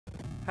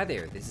Hi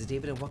there, this is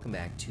David and welcome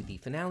back to the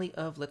finale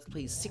of Let's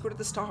Play Secret of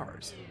the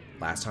Stars.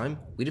 Last time,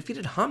 we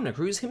defeated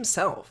Hamnacruz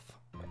himself.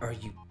 Are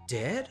you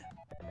dead?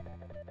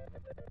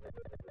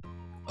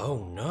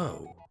 Oh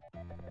no.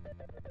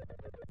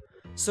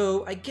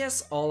 So, I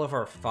guess all of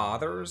our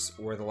fathers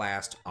were the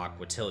last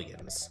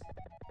Aquatillions.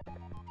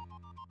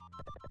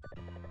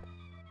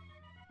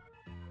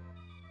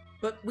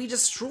 But we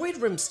destroyed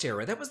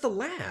Rimstera, that was the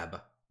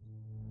lab.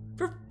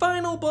 For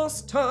final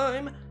boss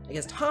time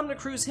against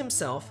Hamnacruz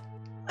himself,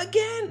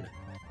 again!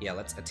 Yeah,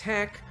 let's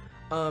attack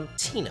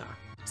Tina.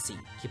 Let's see,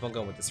 keep on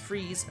going with this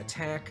freeze,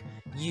 attack.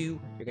 You're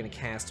gonna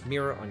cast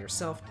mirror on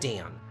yourself.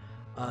 Dan.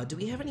 Do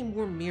we have any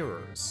more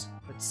mirrors?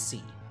 Let's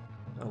see.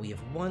 We have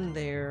one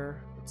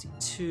there. Let's see,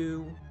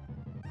 two.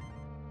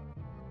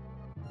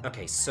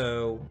 Okay,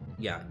 so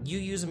yeah, you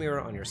use a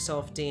mirror on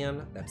yourself,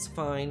 Dan. That's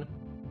fine.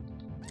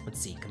 Let's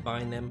see,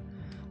 combine them.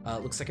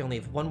 Looks like I only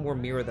have one more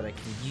mirror that I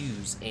can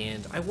use,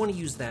 and I want to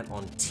use that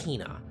on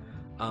Tina.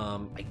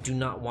 I do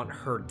not want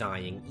her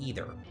dying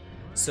either.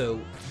 So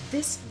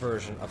this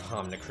version of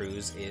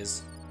Hamnacruz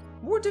is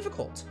more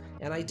difficult,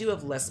 and I do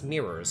have less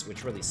mirrors,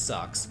 which really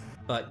sucks.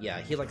 But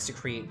yeah, he likes to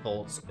create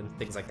bolts and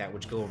things like that,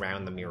 which go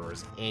around the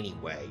mirrors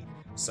anyway.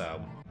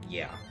 So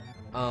yeah,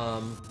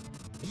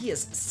 he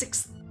has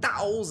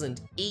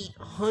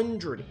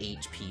 6,800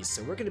 HP,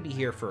 so we're gonna be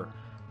here for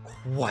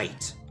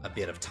quite a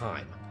bit of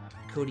time.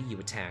 Cody, you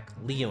attack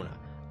Leona.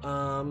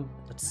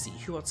 Let's see,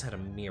 who else had a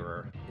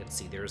mirror? Let's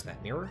see, there's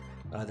that mirror.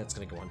 That's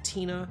gonna go on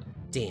Tina.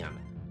 Dan,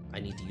 I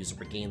need to use a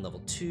regain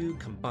level 2,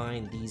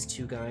 combine these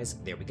two guys.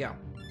 There we go.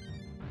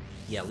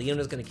 Yeah,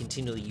 Leona's gonna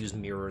continually use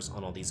mirrors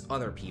on all these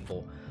other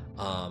people,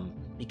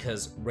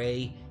 because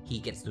Ray, he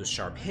gets those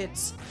sharp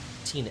hits.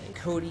 Tina and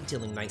Cody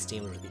dealing nice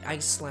damage with the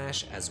Ice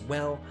Slash as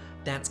well.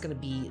 That's gonna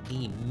be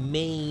the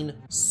main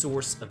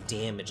source of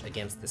damage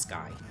against this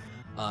guy.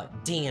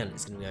 Dan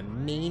is going to be my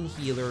main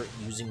healer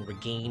using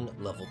Regain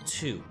level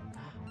 2.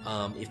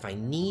 If I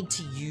need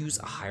to use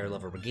a higher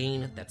level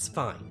Regain, that's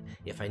fine.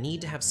 If I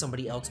need to have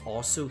somebody else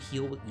also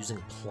heal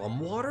using Plum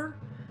Water,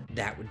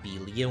 that would be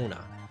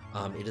Leona.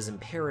 It is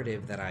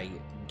imperative that I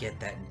get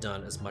that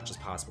done as much as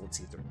possible. Let's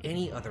see if there are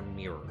any other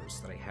mirrors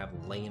that I have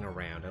laying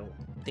around. I don't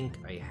think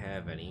I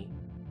have any.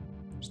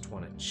 Just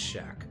want to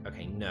check.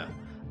 Okay, no.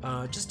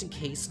 Just in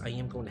case, I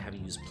am going to have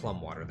you use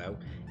Plum Water, though,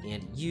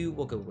 and you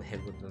will go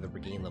ahead with another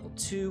Regain level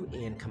 2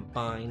 and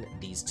combine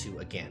these two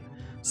again.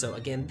 So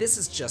again, this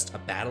is just a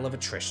battle of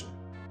attrition.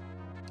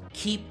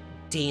 Keep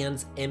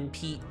Dan's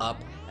MP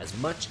up as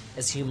much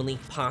as humanly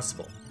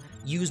possible.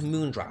 Use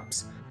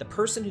Moondrops. The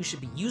person who should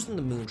be using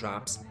the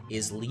Moondrops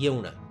is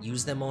Leona.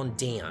 Use them on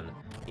Dan.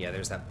 Yeah,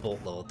 there's that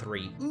Bolt level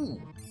 3.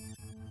 Ooh!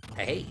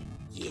 Hey,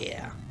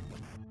 yeah.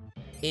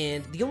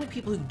 And the only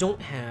people who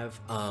don't have,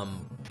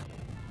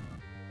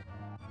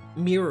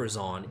 mirrors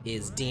on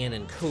is Dan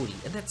and Cody,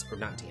 and that's, or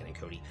not Dan and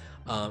Cody,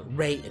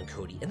 Ray and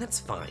Cody, and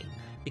that's fine,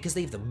 because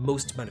they have the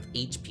most amount of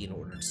HP in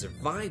order to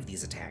survive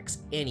these attacks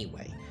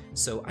anyway.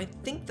 So I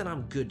think that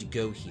I'm good to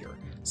go here.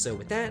 So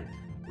with that,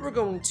 we're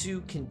going to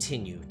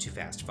continue to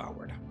fast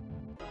forward.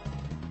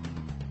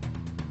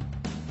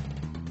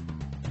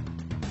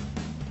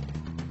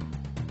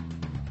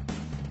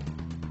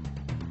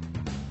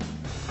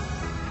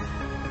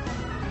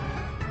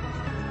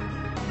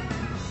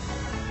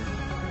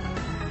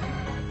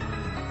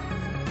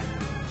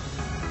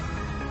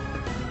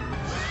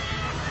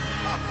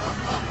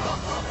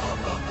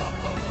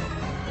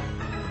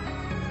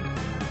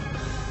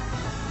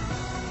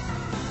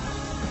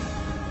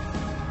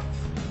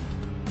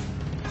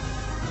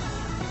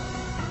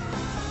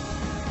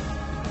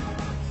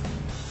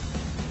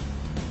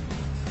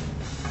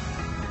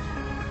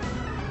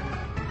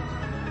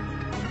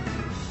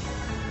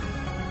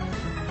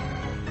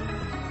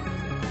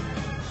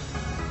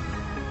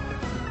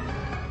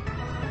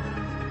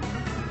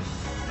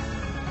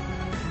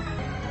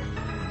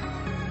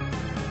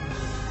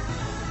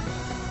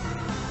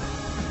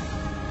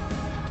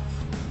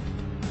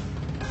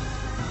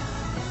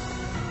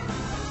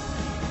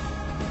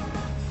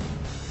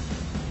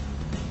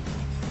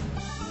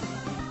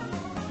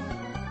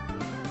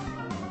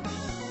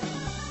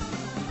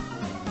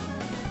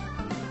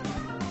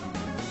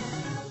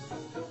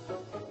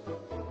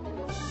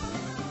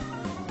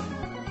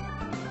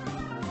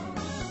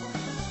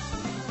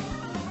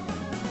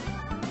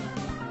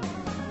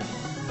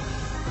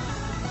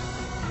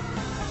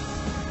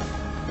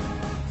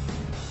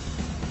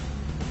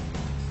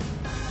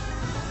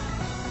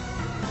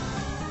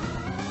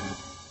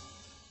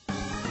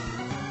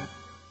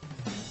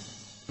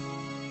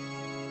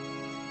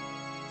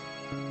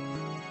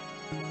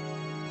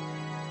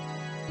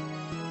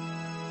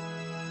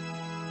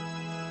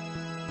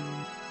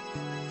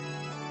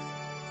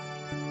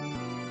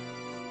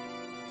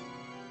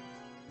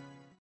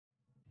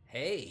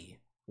 Hey,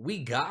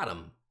 we got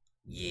him.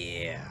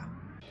 Yeah.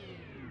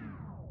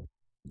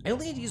 I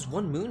only had to use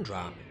one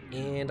Moondrop,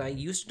 and I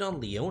used it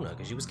on Leona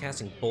because she was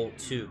casting Bolt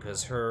too,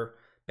 because her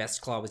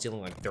Best Claw was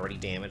dealing like 30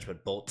 damage,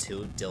 but Bolt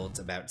 2 dealt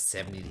about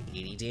 70 to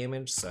 80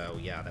 damage, so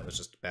yeah, that was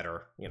just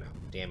better, you know,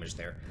 damage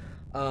there.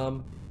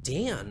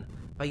 Dan,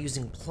 by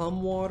using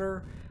Plum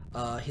Water,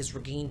 his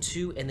Regain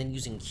 2, and then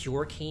using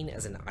Cure Cane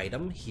as an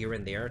item here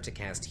and there to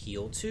cast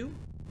Heal 2,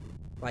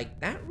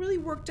 like, that really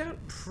worked out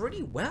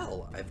pretty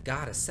well, I've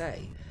gotta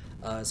say,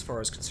 as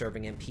far as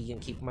conserving MP and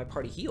keeping my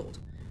party healed.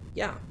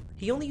 Yeah,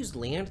 he only used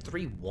Land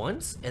 3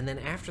 once, and then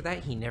after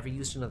that he never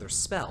used another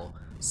spell,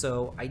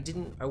 so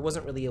I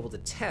wasn't really able to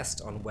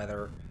test on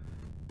whether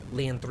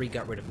Land 3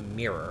 got rid of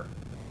Mirror.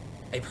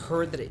 I've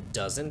heard that it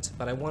doesn't,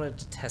 but I wanted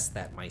to test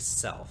that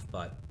myself,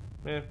 but,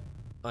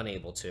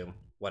 unable to.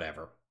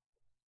 Whatever.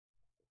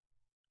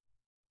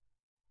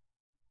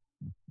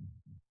 I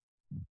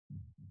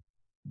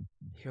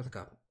hear like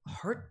a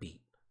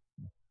heartbeat.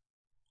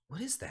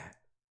 What is that?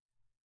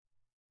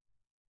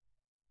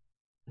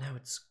 Now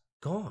it's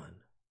gone.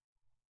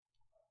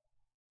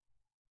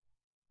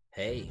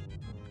 Hey,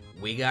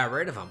 we got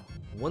rid of him.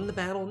 Won the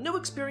battle, no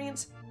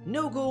experience,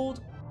 no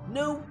gold,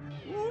 no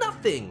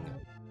nothing.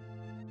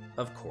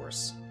 Of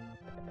course.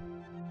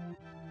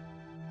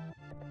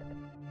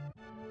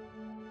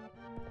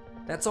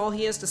 That's all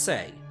he has to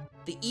say.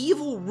 The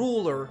evil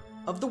ruler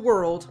of the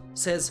world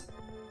says,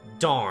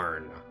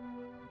 darn.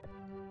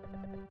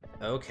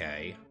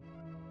 Okay.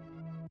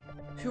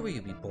 Who will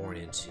you be born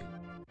into?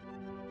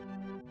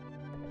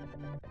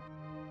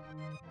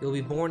 You'll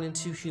be born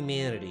into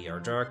humanity, our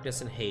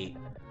darkness and hate.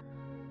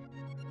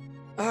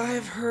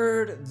 I've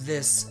heard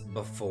this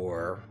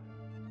before.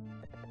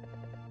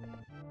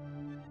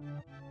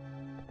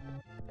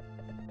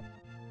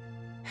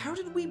 How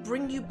did we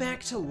bring you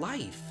back to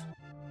life?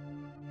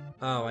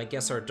 Oh, I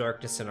guess our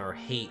darkness and our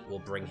hate will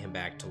bring him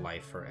back to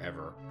life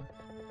forever.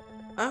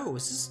 Oh,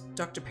 is this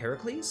Dr.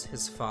 Pericles,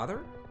 his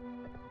father?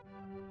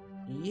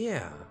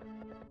 Yeah.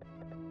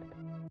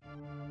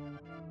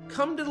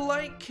 Come to the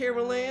light,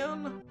 Carol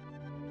Ann.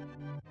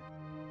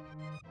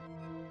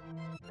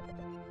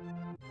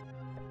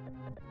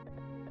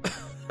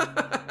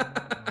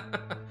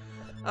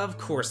 Of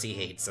course he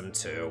hates him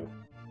too.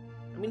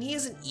 I mean, he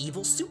is an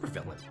evil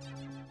supervillain.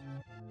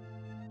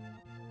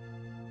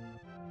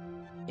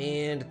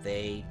 And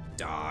they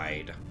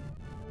died.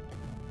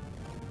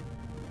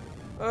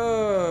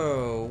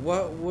 Oh,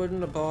 what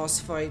wouldn't a boss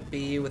fight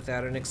be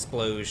without an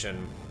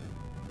explosion?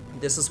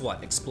 This is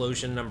what,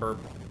 explosion number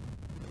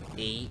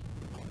 8,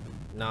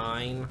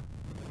 9,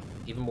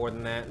 even more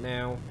than that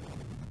now?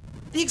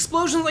 The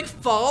explosion's like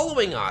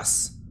following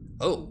us!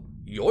 Oh,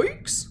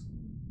 yoinks!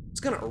 It's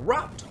gonna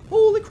erupt!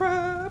 Holy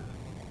crap!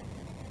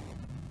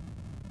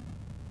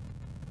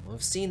 Well,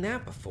 I've seen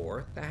that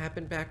before. That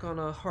happened back on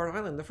Heart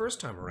Island the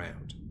first time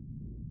around.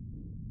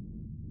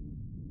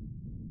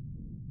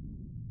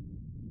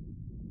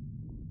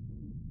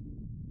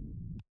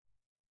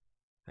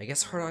 I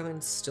guess Heart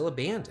Island's still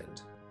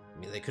abandoned. I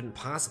mean, they couldn't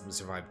possibly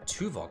survive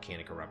 2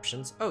 volcanic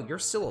eruptions. Oh, you're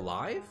still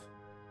alive?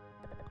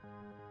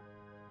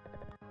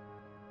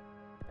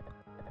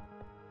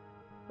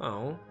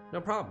 Oh,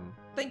 no problem.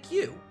 Thank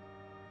you.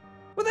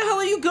 Where the hell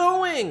are you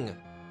going?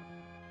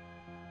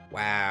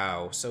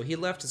 Wow, so he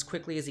left as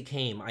quickly as he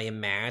came. I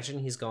imagine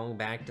he's going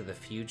back to the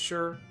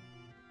future?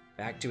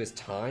 Back to his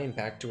time?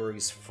 Back to where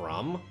he's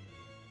from?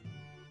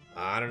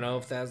 I don't know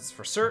if that's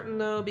for certain,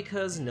 though,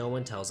 because no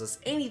one tells us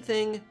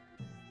anything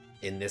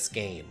in this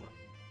game.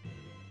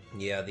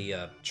 Yeah,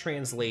 the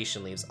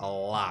translation leaves a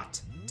lot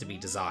to be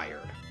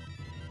desired.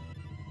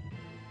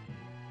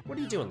 What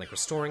are you doing, like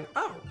restoring?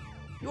 Oh,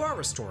 you are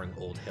restoring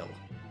Old Hill.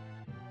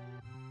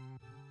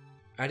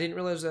 I didn't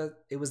realize that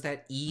it was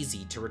that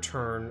easy to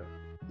return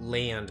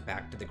land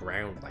back to the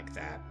ground like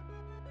that.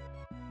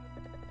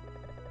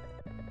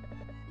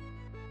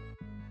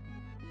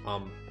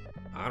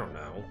 I don't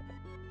know.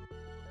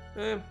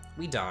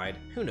 We died.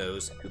 Who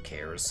knows? Who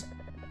cares?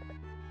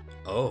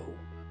 Oh.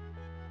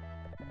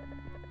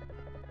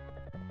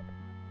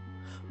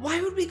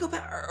 Why would we go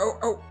back?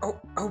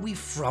 Are we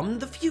from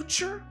the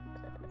future?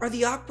 Are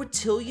the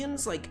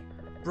Aquatillions, like,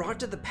 brought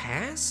to the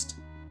past?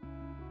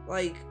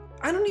 Like,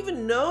 I don't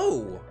even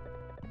know.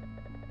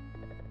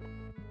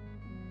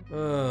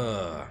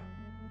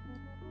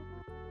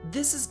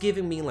 This is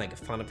giving me, like,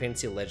 Final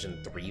Fantasy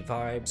Legend 3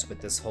 vibes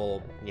with this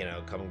whole, you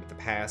know, coming with the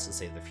past to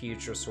save the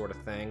future sort of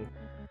thing.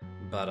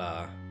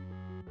 But,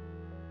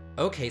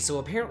 okay, so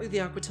apparently the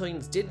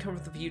Aquatillions did come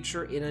from the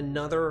future in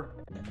another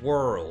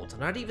world.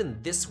 Not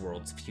even this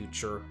world's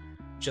future,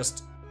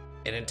 just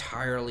an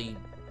entirely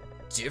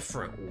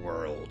different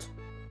world.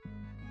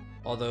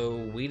 Although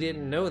we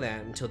didn't know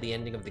that until the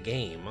ending of the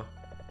game.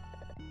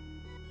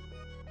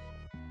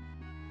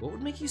 What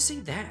would make you say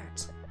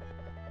that?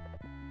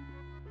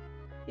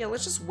 Yeah,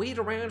 let's just wait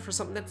around for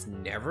something that's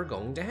never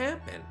going to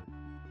happen.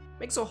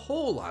 Makes a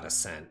whole lot of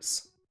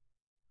sense.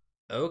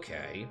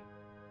 Okay.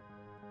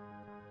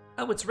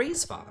 Oh, it's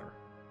Ray's father.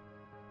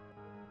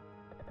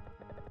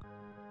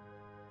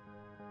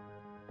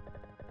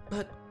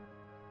 But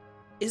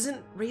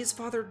isn't Ray's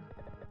father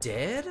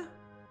dead?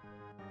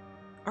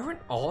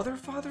 Aren't all their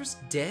fathers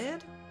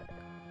dead?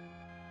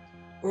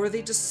 Or are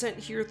they just sent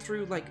here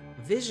through, like,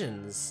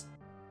 visions?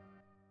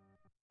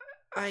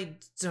 I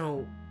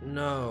don't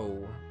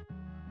know.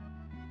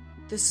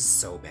 This is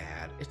so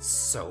bad. It's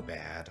so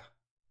bad.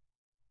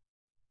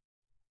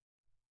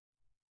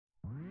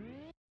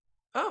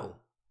 Oh.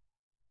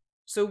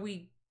 So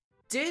we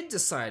did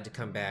decide to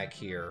come back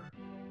here.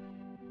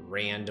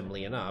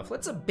 Randomly enough.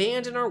 Let's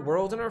abandon our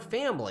world and our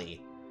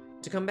family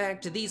to come back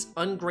to these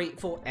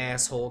ungrateful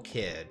asshole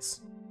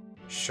kids.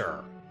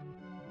 Sure.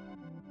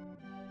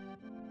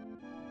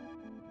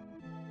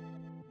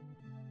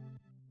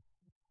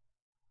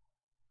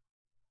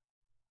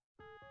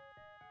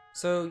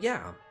 So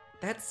yeah,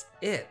 that's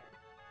it.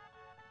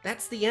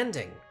 That's the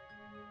ending.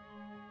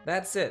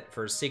 That's it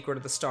for Secret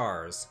of the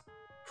Stars.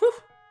 Whew!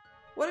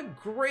 What a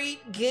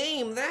great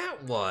game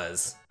that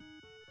was!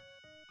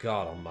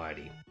 God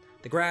almighty.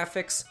 The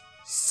graphics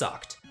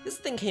sucked. This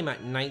thing came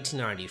out in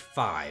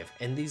 1995,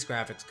 and these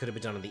graphics could have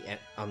been done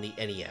on the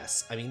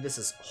NES. I mean, this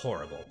is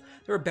horrible.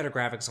 There were better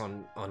graphics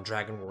on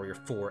Dragon Warrior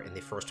 4 and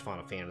the first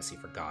Final Fantasy,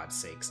 for God's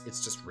sakes.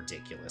 It's just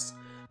ridiculous.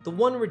 The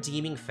one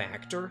redeeming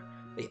factor...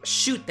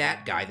 Shoot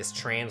that guy, this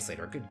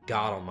translator. Good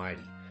God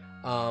almighty.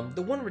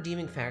 The one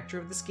redeeming factor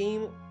of this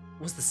game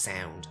was the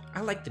sound. I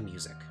liked the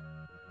music.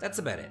 That's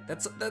about it.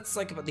 That's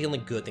like about the only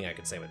good thing I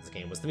could say about this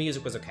game was the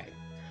music was okay.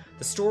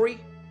 The story,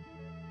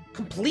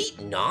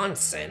 complete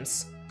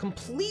nonsense.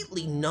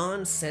 Completely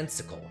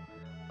nonsensical.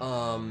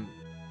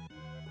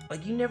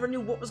 Like you never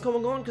knew what was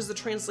going on because the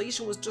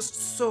translation was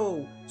just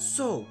so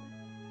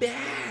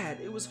bad.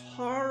 It was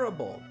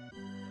horrible.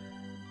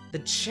 The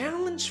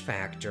challenge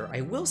factor, I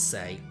will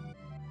say,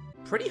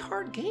 pretty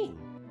hard game.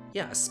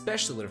 Yeah,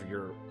 especially whenever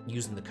you're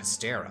using the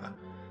Castera.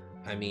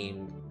 I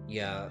mean,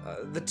 yeah,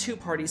 the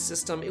two-party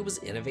system, it was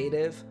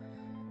innovative.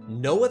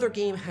 No other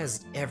game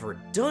has ever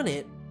done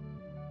it,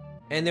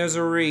 and there's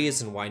a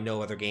reason why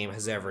no other game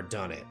has ever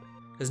done it.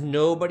 Because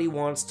nobody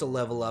wants to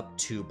level up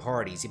two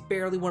parties. You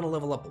barely want to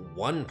level up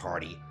one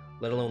party,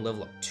 let alone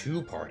level up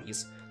two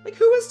parties. Like,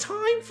 who has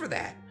time for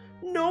that?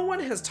 No one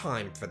has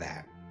time for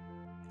that.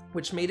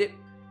 Which made it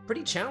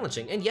pretty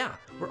challenging. And yeah,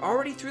 we're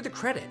already through the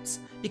credits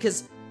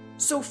because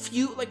so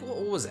few, like, what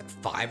was it,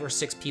 5 or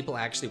 6 people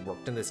actually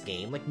worked in this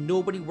game? Like,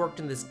 nobody worked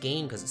in this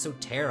game because it's so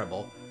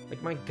terrible.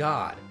 Like, my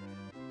God.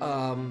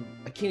 I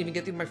can't even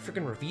get through my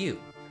freaking review.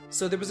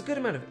 So there was a good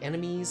amount of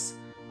enemies.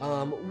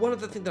 One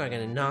of the things that I'm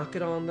gonna knock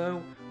it on,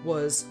 though,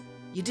 was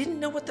you didn't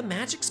know what the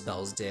magic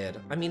spells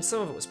did. I mean,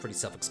 some of it was pretty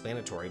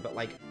self-explanatory, but,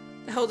 like,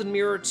 the hell did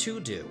Mirror 2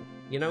 do?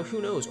 You know,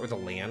 who knows? Or the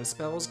land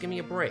spells? Give me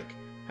a break.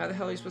 How the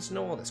hell are you supposed to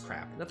know all this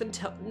crap?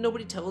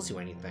 Nobody tells you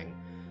anything.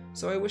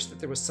 So I wish that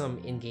there was some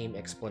in-game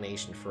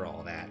explanation for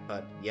all that,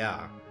 but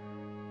yeah.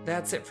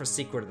 That's it for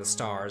Secret of the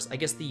Stars. I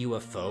guess the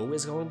UFO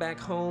is going back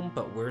home,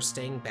 but we're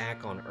staying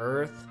back on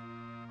Earth?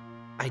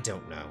 I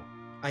don't know.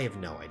 I have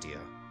no idea.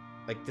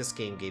 Like, this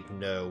game gave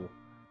no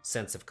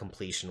sense of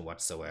completion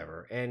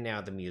whatsoever, and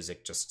now the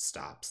music just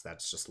stops.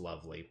 That's just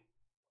lovely.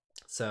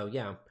 So,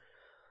 yeah.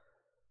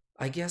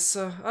 I guess,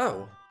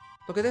 oh,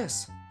 look at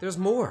this. There's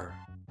more.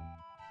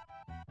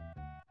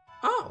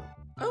 Oh,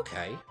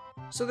 okay.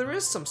 So there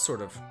is some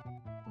sort of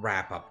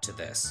wrap-up to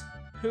this.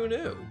 Who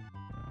knew?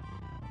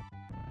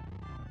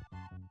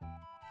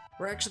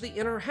 We're actually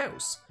in our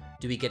house.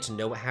 Do we get to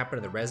know what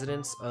happened to the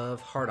residents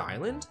of Heart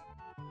Island?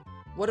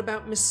 What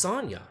about Miss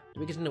Sonia? Do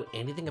we get to know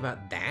anything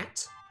about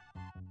that?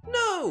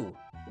 No,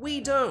 we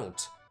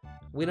don't.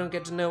 We don't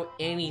get to know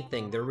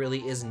anything. There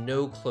really is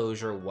no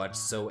closure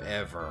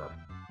whatsoever.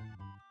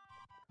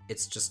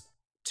 It's just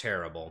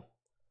terrible.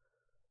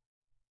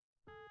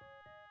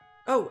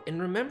 Oh,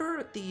 and remember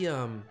at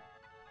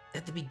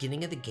the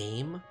beginning of the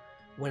game,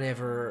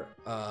 whenever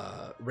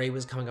Ray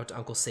was coming up to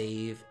Uncle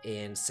Save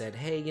and said,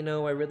 hey, you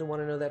know, I really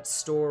want to know that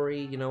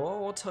story, you know,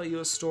 oh, I'll tell you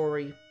a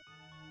story.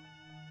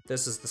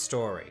 This is the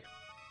story.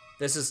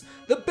 This is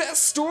the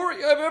best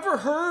story I've ever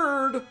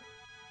heard!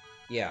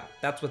 Yeah,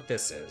 that's what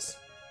this is.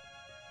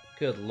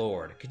 Good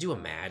lord. Could you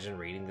imagine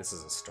reading this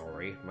as a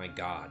story? My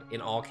god.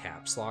 In all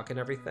caps lock and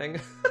everything?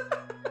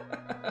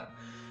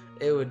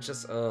 It would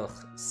just, ugh,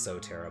 so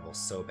terrible,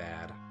 so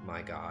bad.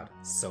 My god,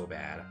 so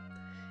bad.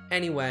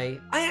 Anyway,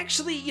 I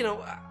actually, you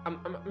know, I'm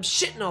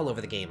shitting all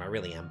over the game, I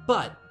really am,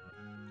 but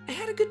I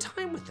had a good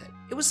time with it.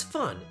 It was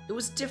fun. It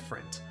was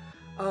different.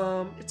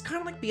 It's kind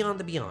of like Beyond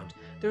the Beyond.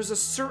 There's a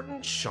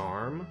certain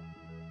charm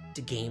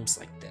to games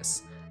like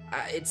this.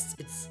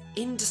 It's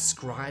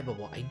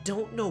indescribable. I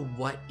don't know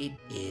what it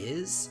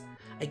is.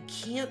 I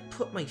can't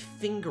put my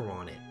finger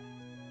on it.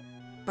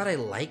 But I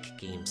like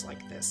games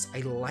like this. I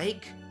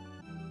like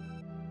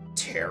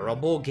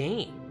terrible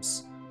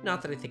games.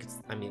 Not that I think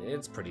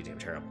it's pretty damn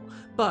terrible.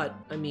 But,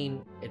 I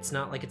mean, it's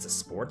not like it's a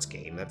sports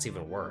game. That's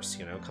even worse,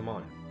 you know, come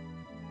on.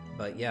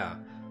 But yeah,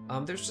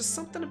 there's just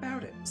something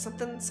about it.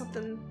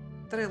 Something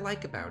that I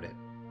like about it.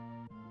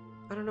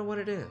 I don't know what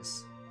it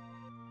is.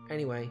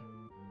 Anyway,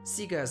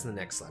 see you guys in the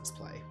next Let's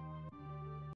Play.